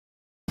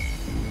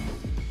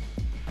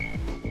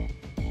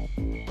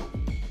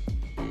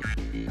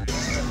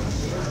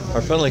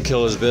Our penalty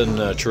kill has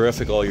been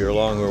terrific all year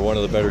long. We're one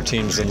of the better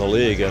teams in the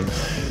league, and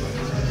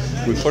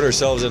we put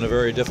ourselves in a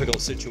very difficult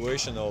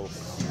situation, though,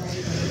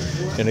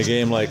 in a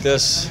game like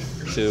this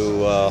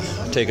to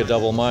take a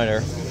double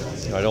minor.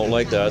 I don't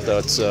like that.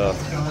 That's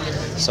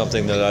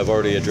something that I've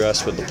already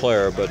addressed with the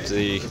player, but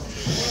the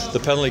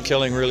penalty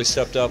killing really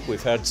stepped up.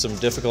 We've had some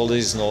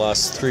difficulties in the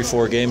last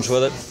 3-4 games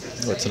with it,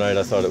 but tonight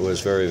I thought it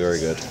was very, very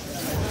good.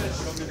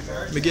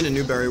 McGinn and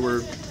Newberry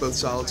were both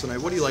solid tonight.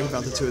 What do you like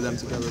about the two of them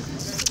together?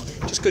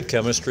 Just good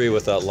chemistry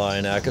with that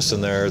line. Ackes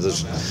in there.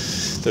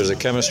 There's a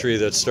chemistry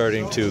that's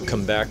starting to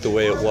come back the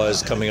way it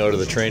was coming out of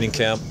the training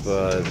camp.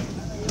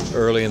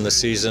 Early in the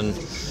season,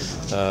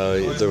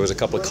 there was a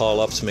couple of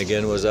call-ups.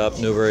 McGinn was up,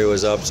 Newberry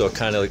was up, so it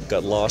kind of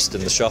got lost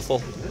in the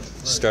shuffle.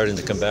 Starting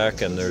to come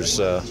back, and there's,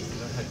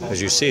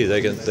 as you see,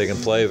 they can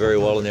play very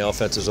well in the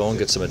offensive zone,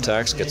 get some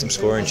attacks, get some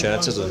scoring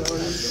chances, and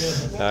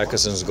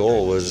Ackeson's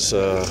goal was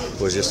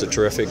just a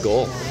terrific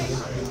goal.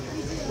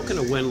 What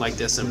can a win like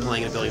this and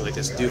playing in a building like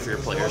this do for your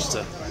players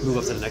to move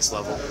up to the next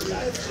level?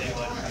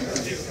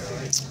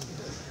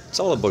 It's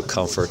all about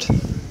comfort.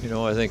 You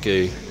know, I think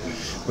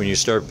when you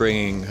start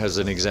bringing, as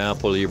an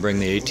example, you bring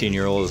the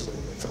 18-year-olds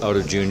out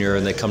of junior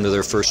and they come to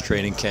their first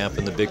training camp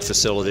in the big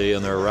facility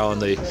and they're around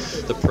the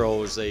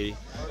pros, they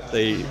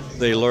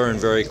learn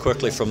very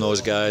quickly from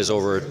those guys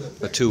over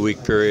a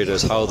 2-week period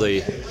as how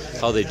they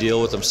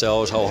deal with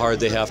themselves, how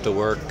hard they have to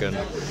work, and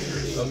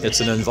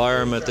it's an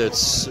environment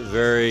that's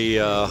very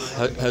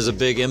has a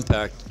big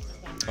impact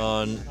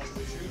on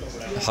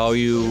how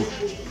you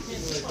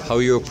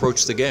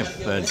approach the game.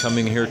 And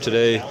coming here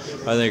today,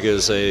 I think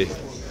it's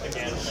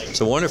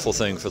a wonderful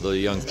thing for the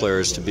young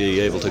players to be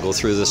able to go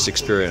through this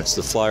experience.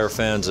 The Flyer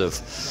fans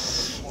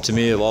to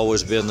me, have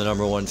always been the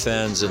 #1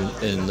 fans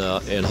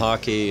in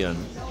hockey, and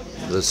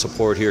the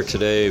support here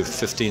today,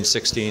 15,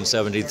 16,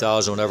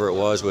 17,000, whatever it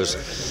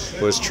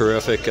was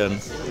terrific, and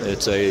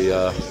it's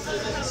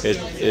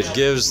it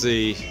gives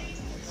the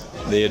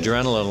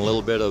adrenaline a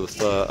little bit of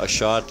a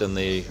shot, and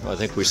I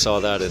think we saw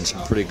that in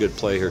some pretty good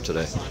play here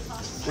today.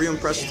 Were you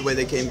impressed with the way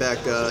they came back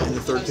in the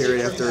third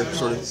period after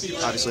sort of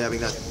obviously having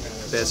that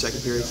bad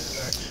second period?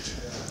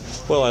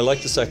 Well, I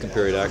liked the second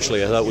period,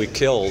 actually. I thought we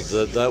killed.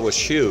 That was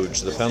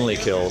huge, the penalty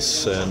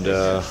kills, and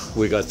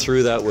we got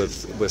through that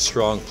with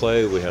strong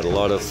play. We had a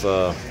lot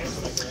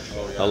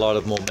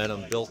of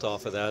momentum built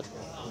off of that.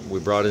 We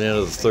brought it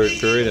into the third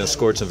period and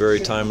scored some very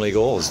timely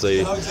goals.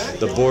 The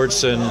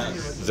Bordson,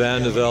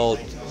 Van de Velde,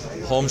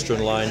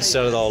 Holmstrom line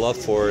set it all up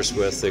for us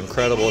with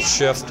incredible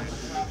shift.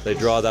 They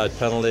draw that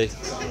penalty,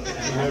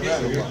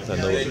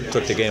 and they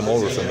took the game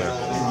over from there.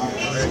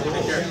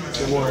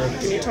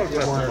 Can you talk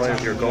about the play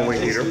of your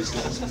goalie, Heater?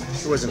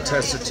 He wasn't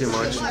tested too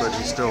much, but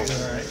he still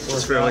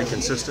was fairly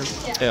consistent.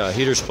 Yeah,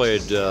 Heater's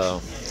played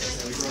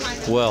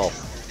well.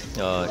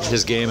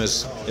 His game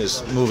is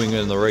moving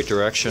in the right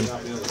direction.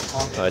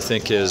 I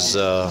think his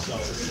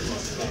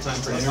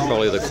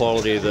probably the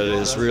quality that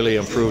has really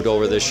improved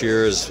over this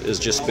year has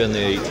just been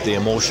the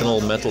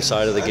emotional, mental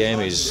side of the game.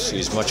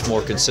 He's much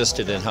more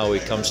consistent in how he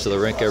comes to the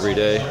rink every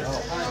day,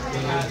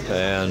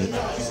 and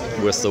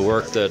with the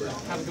work that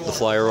the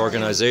Flyer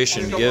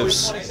organization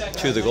gives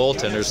to the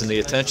goaltenders and the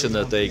attention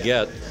that they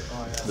get,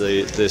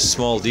 the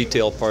small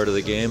detail part of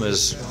the game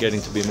is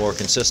getting to be more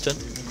consistent.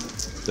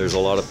 There's a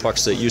lot of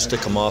pucks that used to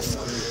come off.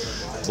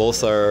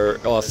 Both are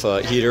off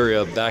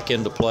Heater back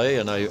into play,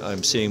 and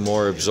I'm seeing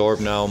more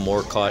absorbed now,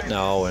 more caught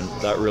now, and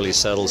that really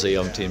settles a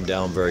young team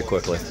down very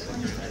quickly.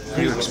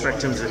 Do you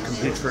expect him to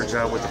compete for a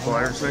job with the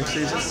Flyers next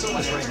season?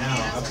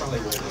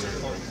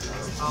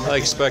 I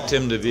expect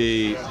him to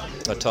be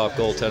a top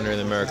goaltender in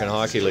the American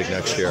Hockey League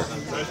next year.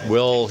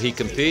 Will he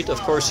compete? Of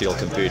course he'll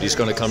compete. He's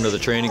going to come to the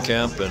training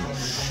camp and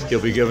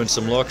he'll be given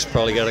some looks,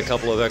 probably got a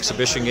couple of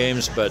exhibition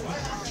games, but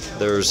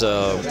there's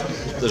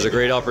a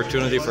great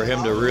opportunity for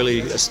him to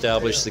really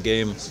establish the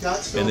game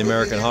in the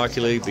American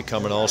Hockey League,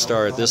 become an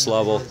all-star at this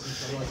level,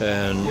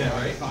 and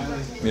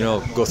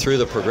go through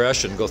the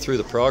progression, go through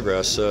the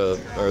progress or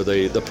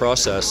the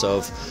process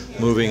of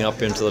moving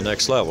up into the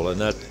next level,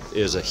 and that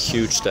is a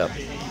huge step.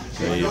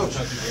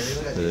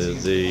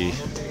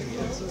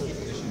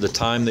 The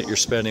time that you're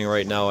spending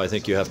right now, I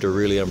think you have to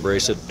really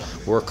embrace it,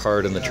 work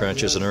hard in the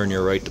trenches, and earn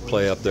your right to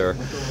play up there.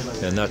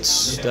 And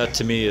that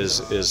to me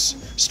is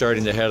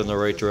starting to head in the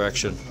right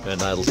direction, and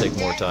that'll take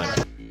more time.